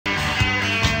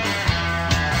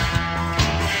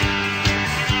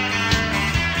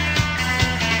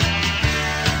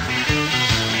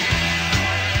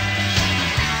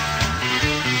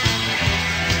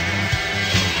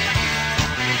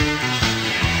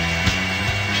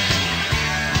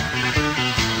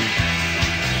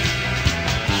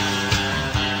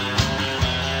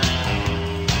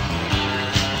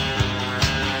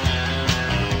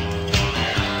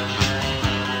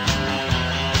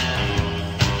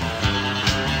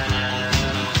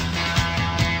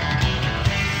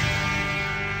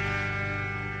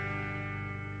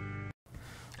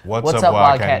What's up,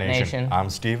 Wildcat Nation? I'm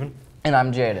Steven. And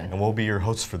I'm Jayden. And we'll be your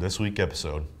hosts for this week's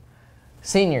episode.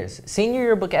 Seniors, senior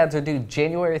yearbook ads are due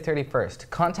January 31st.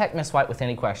 Contact Miss White with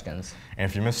any questions. And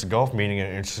if you missed a golf meeting and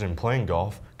are interested in playing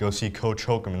golf, go see Coach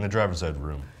Holcomb in the driver's ed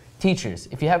room. Teachers,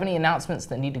 if you have any announcements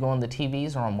that need to go on the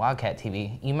TVs or on Wildcat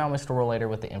TV, email Mr. Rollator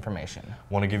with the information.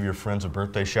 Want to give your friends a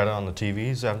birthday shout out on the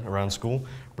TVs around school?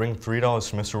 Bring $3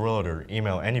 to Mr. Rollator.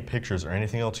 Email any pictures or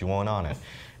anything else you want on it.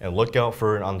 And look out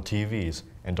for it on the TVs.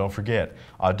 And don't forget,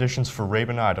 auditions for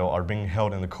Raven Idol are being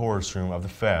held in the chorus room of the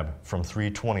Fab from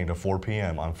 3:20 to 4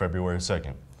 p.m. on February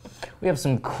 2nd. We have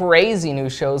some crazy new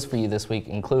shows for you this week,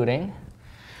 including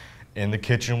In the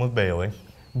Kitchen with Bailey,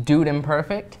 Dude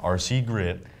Imperfect, RC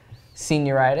Grit,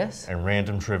 Senioritis, and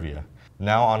Random Trivia.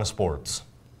 Now on to sports.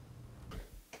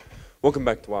 Welcome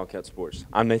back to Wildcat Sports.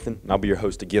 I'm Nathan, and I'll be your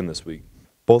host again this week.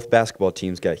 Both basketball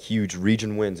teams got huge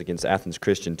region wins against Athens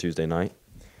Christian Tuesday night.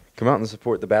 Come out and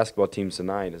support the basketball teams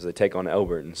tonight as they take on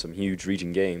Elbert in some huge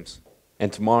region games.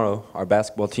 And tomorrow, our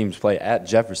basketball teams play at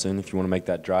Jefferson. If you want to make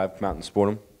that drive, come out and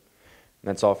support them. And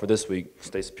that's all for this week.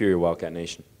 Stay superior, Wildcat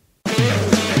Nation.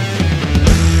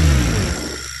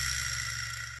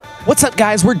 What's up,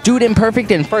 guys? We're Dude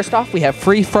Imperfect, and first off, we have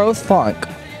Free Throw Funk.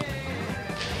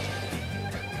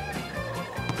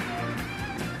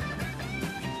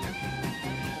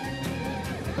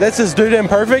 This is Dude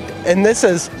Imperfect, and this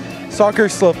is Soccer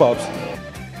Slip-Ups.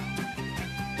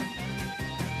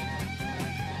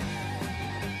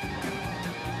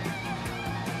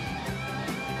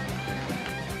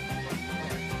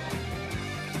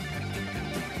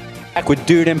 Back with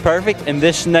Dude Imperfect, and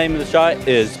this name of the shot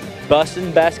is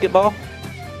Bustin' Basketball.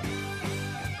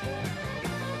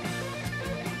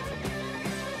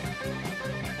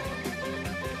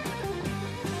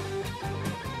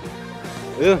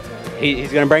 Ooh,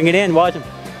 he's gonna bring it in. Watch him.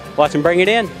 Watch him bring it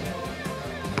in.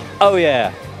 Oh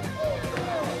yeah.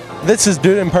 This is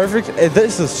Dude Imperfect, and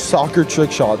this is Soccer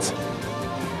Trick Shots.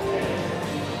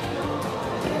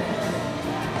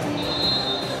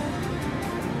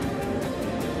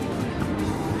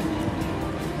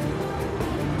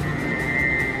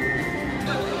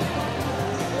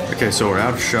 Okay, so we're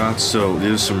out of shots, so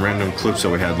these are some random clips that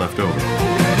we had left over.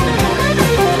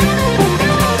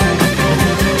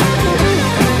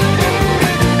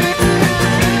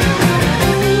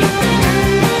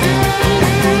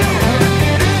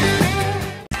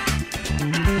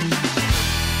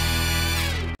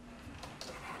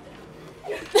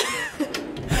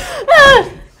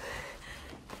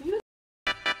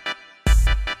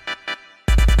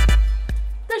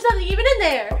 There's nothing even in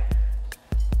there.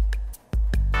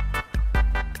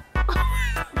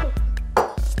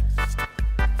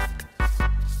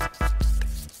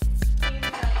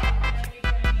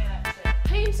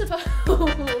 Payton's supposed.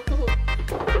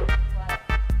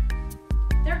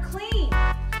 They're clean.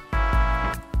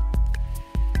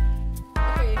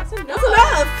 Okay, that's enough.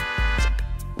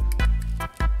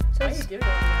 So it's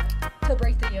to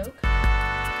break the yolk. I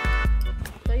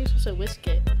thought you were supposed to whisk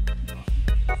it.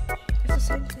 It's the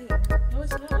same thing. No,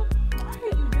 it's not. Why are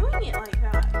you doing it like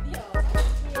that?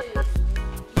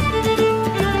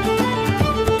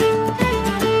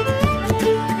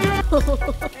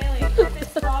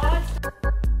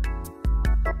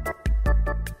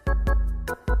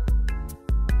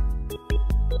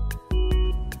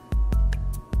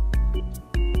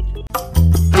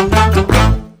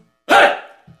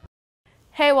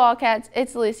 Hey Wildcats,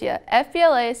 it's Alicia.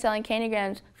 FBLA is selling candy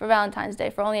grams for Valentine's Day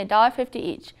for only $1.50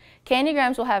 each. Candy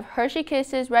grams will have Hershey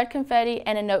Kisses, red confetti,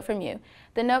 and a note from you.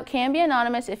 The note can be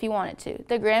anonymous if you want it to.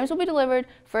 The grams will be delivered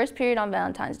first period on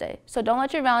Valentine's Day. So don't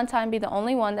let your Valentine be the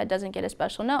only one that doesn't get a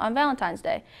special note on Valentine's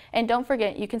Day. And don't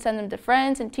forget, you can send them to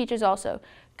friends and teachers also.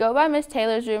 Go by Miss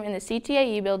Taylor's room in the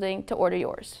CTAE building to order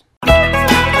yours.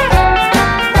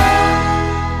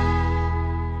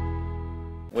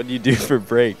 What do you do for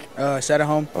break? I sat at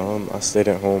home. I stayed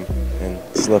at home and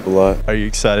slept a lot. Are you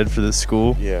excited for this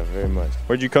school? Yeah, very much.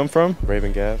 Where'd you come from?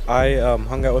 Raven Gap. I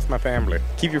hung out with my family.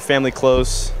 Keep your family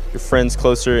close, your friends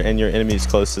closer, and your enemies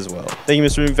close as well. Thank you,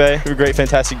 Mr. McVeigh. Have a great,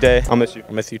 fantastic day. I'll miss you.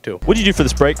 I miss you too. What did you do for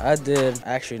this break? I did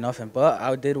actually nothing, but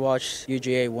I did watch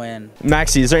UGA win.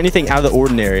 Maxie, is there anything out of the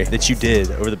ordinary that you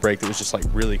did over the break that was just like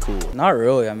really cool? Not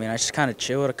really. I mean, I just kind of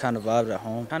chilled. I kind of vibed at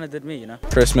home. Kind of did me, you know?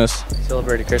 Christmas.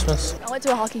 Celebrated Christmas. I went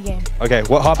to a hockey game. Okay,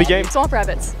 what hockey game? Swamp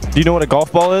Rabbits. Do you know what a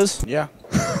golf ball is? Yeah.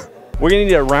 We're gonna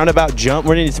need a roundabout jump.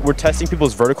 We're testing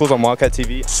people's verticals on Wildcat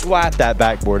TV. Slap that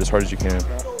backboard as hard as you can.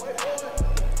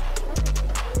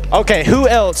 Okay, who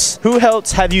else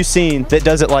have you seen that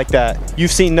does it like that?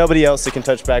 You've seen nobody else that can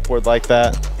touch backboard like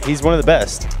that. He's one of the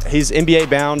best. He's NBA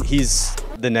bound. He's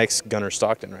the next Gunnar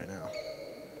Stockton right now.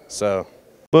 So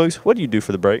Bugs, what do you do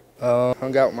for the break?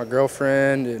 Hung out with my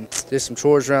girlfriend and did some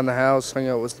chores around the house, hung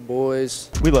out with the boys.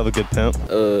 We love a good pimp.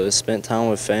 Spent time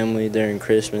with family during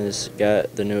Christmas,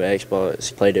 got the new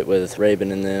Xbox, played it with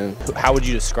Raven and them. How would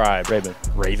you describe Raven?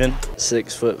 Raven?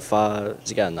 6'5",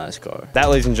 he's got a nice car. That,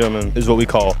 ladies and gentlemen, is what we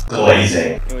call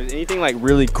glazing. Anything like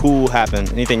really cool happen?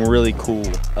 Anything really cool?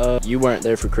 You weren't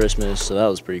there for Christmas, so that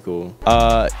was pretty cool.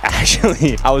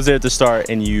 Actually, I was there at the start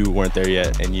and you weren't there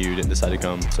yet and you didn't decide to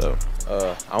come, so.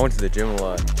 I went to the gym a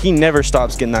lot. He never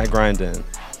stops getting that grind in.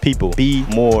 People, be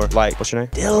more like, what's your name?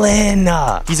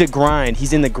 Dylan. He's a grind.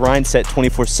 He's in the grind set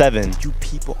 24/7. You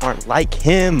people aren't like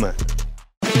him.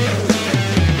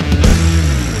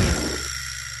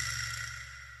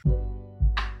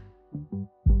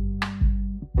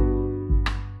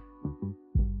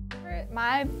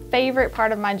 My favorite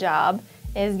part of my job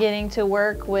is getting to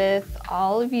work with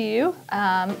all of you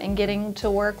and getting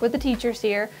to work with the teachers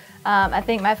here. I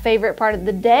think my favorite part of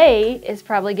the day is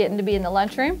probably getting to be in the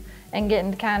lunchroom and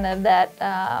getting kind of that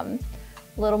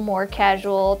little more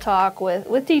casual talk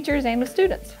with teachers and with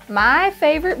students. My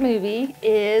favorite movie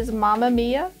is Mamma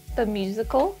Mia, the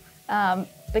musical,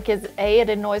 because A,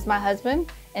 it annoys my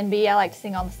husband, and B, I like to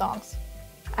sing all the songs.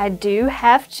 I do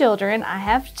have children. I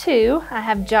have 2. I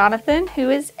have Jonathan, who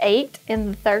is 8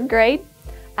 in the 3rd grade.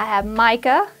 I have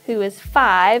Micah, who is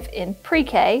 5 in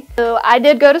pre-K. So I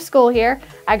did go to school here.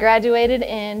 I graduated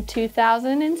in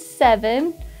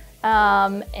 2007,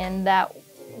 and that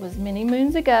was many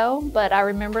moons ago, but I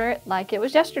remember it like it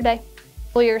was yesterday.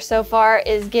 The year so far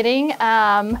is getting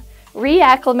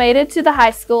reacclimated to the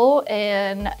high school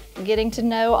and getting to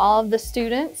know all of the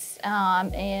students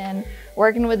and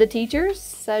working with the teachers.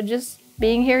 So just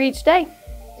being here each day.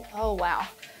 Oh, wow.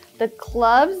 The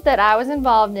clubs that I was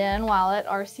involved in while at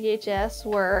RCHS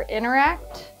were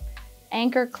Interact,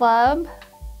 Anchor Club,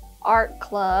 Art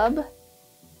Club.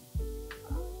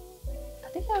 I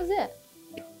think that was it.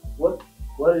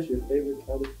 What is your favorite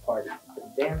kind of party?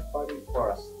 A dance party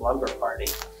or a slumber party?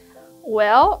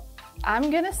 Well, I'm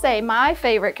gonna say my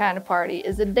favorite kind of party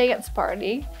is a dance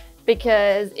party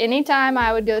because anytime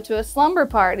I would go to a slumber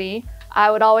party,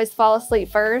 I would always fall asleep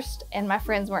first and my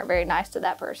friends weren't very nice to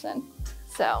that person.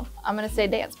 So I'm gonna say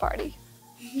dance party.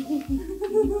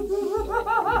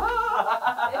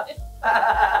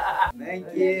 Thank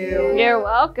you. You're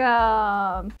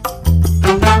welcome.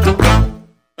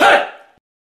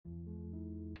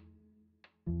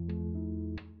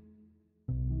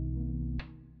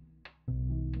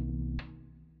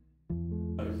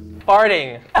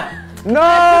 Farting. No!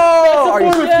 Are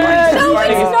you serious? No,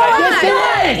 Farting it's is not.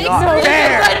 bad. It's not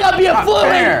fair. It might not be a Not fluid,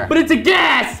 fair. but it's a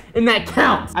gas, and that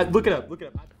counts. Look it up. Look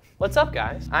it up. What's up,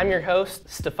 guys? I'm your host,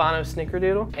 Stefano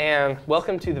Snickerdoodle, and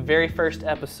welcome to the very first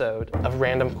episode of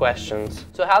Random Questions.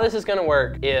 So how this is gonna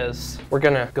work is we're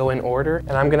gonna go in order,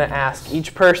 and I'm gonna ask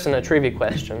each person a trivia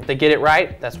question. If they get it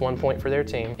right, that's 1 point for their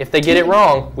team. If they get it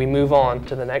wrong, we move on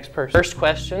to the next person. First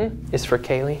question is for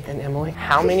Kaylee and Emily.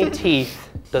 How many teeth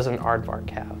does an aardvark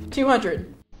have?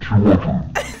 200.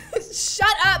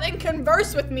 Shut up and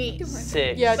converse with me.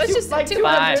 6. Yeah, let's just say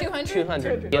 200.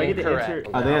 200. Do I get the answer?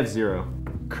 Incorrect. They have 0.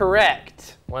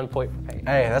 Correct. 1 point for Payton.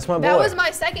 Hey, that's my boy. That was my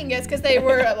second guess because they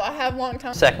were have long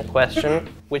time. Second question,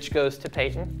 which goes to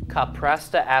Payton.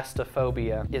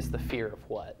 Coprastastatophobia is the fear of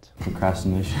what?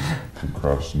 Procrastination.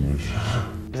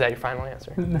 Is that your final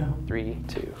answer? No. 3,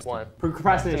 2, 1.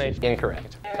 Procrastination.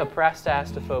 Incorrect.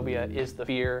 Coprastastatophobia is the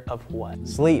fear of what?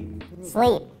 Sleep. Is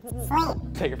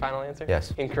that your final answer?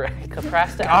 Yes. Incorrect.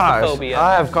 Coprastastatophobia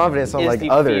I have confidence on is like the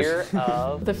others. fear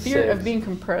of The fear of being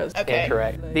compressed. Okay.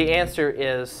 Incorrect. The answer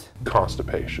is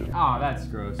Constipation. Oh, that's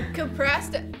gross.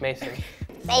 Compressed. Mason.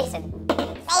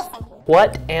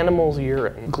 What animal's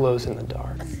urine glows in the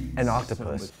dark? An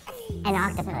octopus.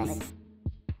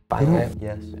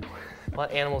 Yes.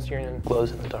 What animal's urine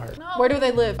glows in the dark? Where do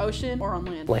they live? Ocean or on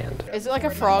land? Land. Is it like a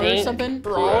frog or Dink. something?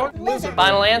 Frog.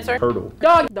 Final answer? Turtle.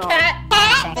 Dog. Cat.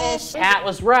 Cat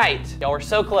was right. Y'all were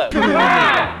so close.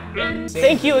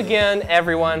 Thank you again,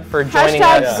 everyone, for joining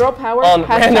us Girl power. on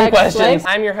Random Questions.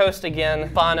 Slay. I'm your host again,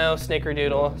 Fano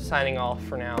Snickerdoodle, signing off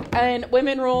for now. And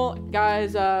women rule,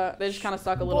 guys, they just kind of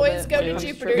suck a little bit. Boys go to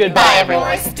Jupiter. Goodbye,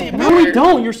 everyone. No, we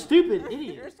don't. You're stupid,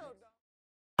 idiot.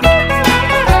 I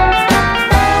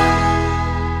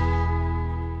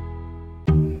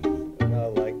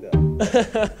like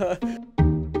that.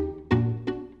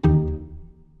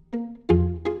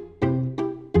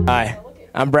 Hi,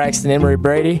 I'm Braxton Emery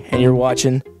Brady, and you're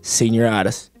watching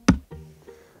Senioritis.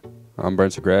 I'm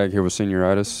Brent Gregg here with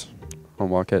Senioritis on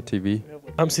Wildcat TV.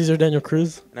 I'm Cesar Daniel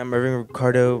Cruz. And I'm Irving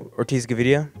Ricardo Ortiz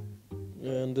Gavidia.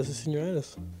 And this is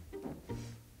Senioritis.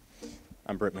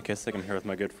 I'm Britt McKissick. I'm here with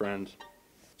my good friend,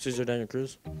 Cesar Daniel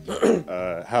Cruz.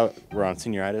 We're on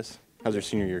Senioritis. How's your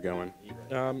senior year going?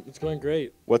 It's going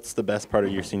great. What's the best part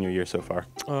of your senior year so far?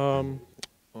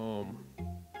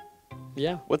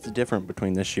 Yeah. What's different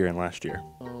between this year and last year?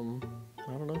 I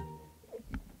don't know.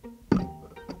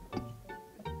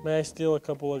 May I steal a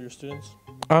couple of your students?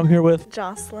 I'm here with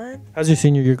Jocelyn. How's your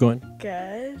senior year going?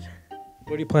 Good.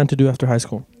 What do you plan to do after high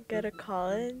school? Go to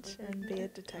college and be a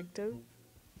detective.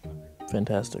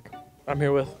 Fantastic. I'm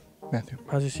here with Matthew.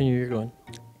 How's your senior year going?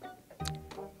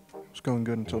 It's going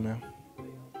good until now.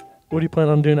 What do you plan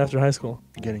on doing after high school?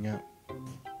 Getting out.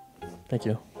 Thank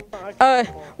you.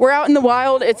 We're out in the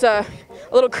wild. It's a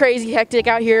little crazy hectic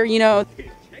out here, you know.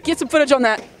 Get some footage on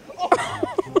that.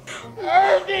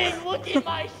 Irving, look at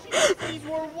my shoes. These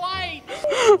were white.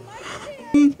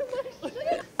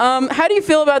 How do you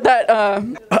feel about that?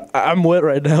 I'm wet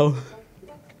right now.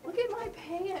 Look at my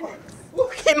pants.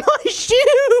 Look at my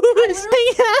shoes.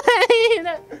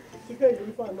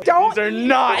 These are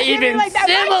not even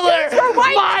similar.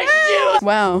 My shoes.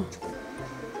 Wow.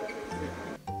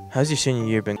 How's your senior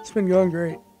year been? It's been going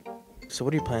great. So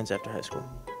what are your plans after high school?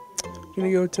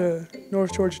 Gonna go to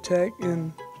North Georgia Tech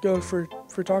and go for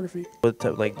photography. What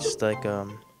type,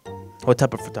 what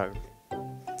type of photography?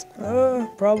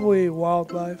 Probably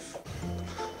wildlife.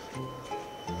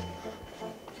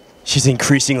 She's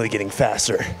increasingly getting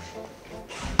faster.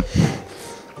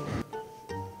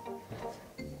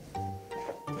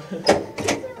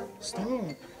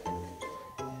 Stop.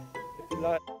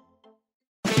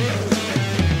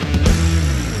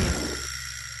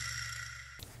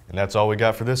 And that's all we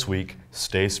got for this week.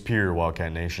 Stay superior,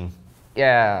 Wildcat Nation.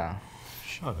 Yeah.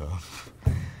 Shut up.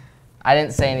 I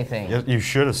didn't say anything. You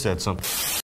should have said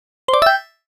something.